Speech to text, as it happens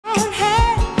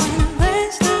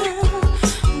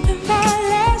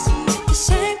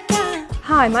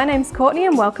Hi, my name's Courtney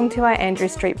and welcome to our Andrew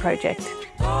Street project.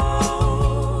 The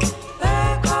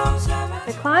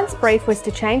client's brief was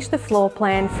to change the floor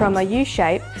plan from a U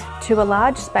shape to a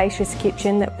large spacious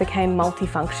kitchen that became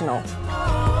multifunctional.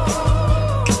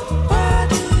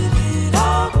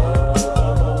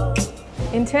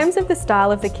 In terms of the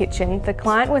style of the kitchen, the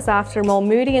client was after a more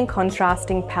moody and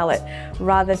contrasting palette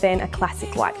rather than a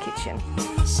classic white kitchen.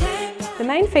 The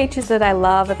main features that I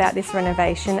love about this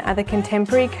renovation are the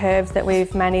contemporary curves that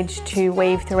we've managed to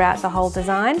weave throughout the whole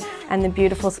design and the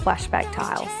beautiful splashback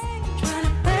tiles.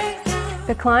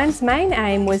 The client's main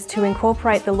aim was to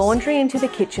incorporate the laundry into the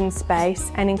kitchen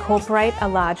space and incorporate a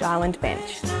large island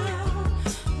bench.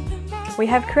 We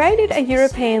have created a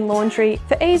European laundry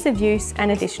for ease of use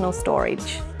and additional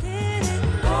storage.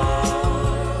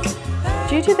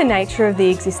 Due to the nature of the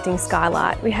existing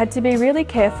skylight, we had to be really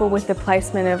careful with the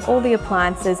placement of all the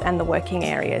appliances and the working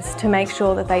areas to make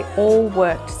sure that they all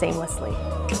worked seamlessly.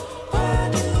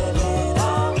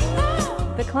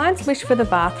 The client's wish for the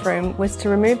bathroom was to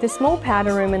remove the small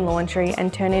powder room and laundry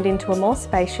and turn it into a more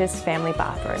spacious family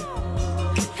bathroom.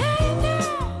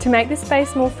 To make the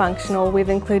space more functional, we've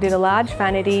included a large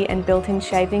vanity and built-in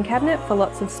shaving cabinet for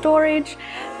lots of storage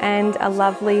and a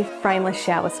lovely frameless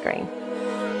shower screen.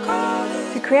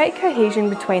 To create cohesion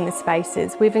between the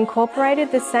spaces, we've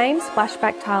incorporated the same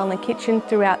splashback tile in the kitchen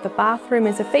throughout the bathroom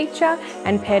as a feature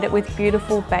and paired it with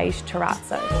beautiful beige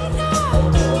terrazzo.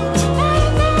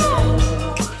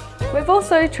 We've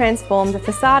also transformed the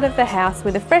facade of the house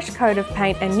with a fresh coat of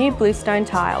paint and new bluestone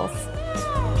tiles.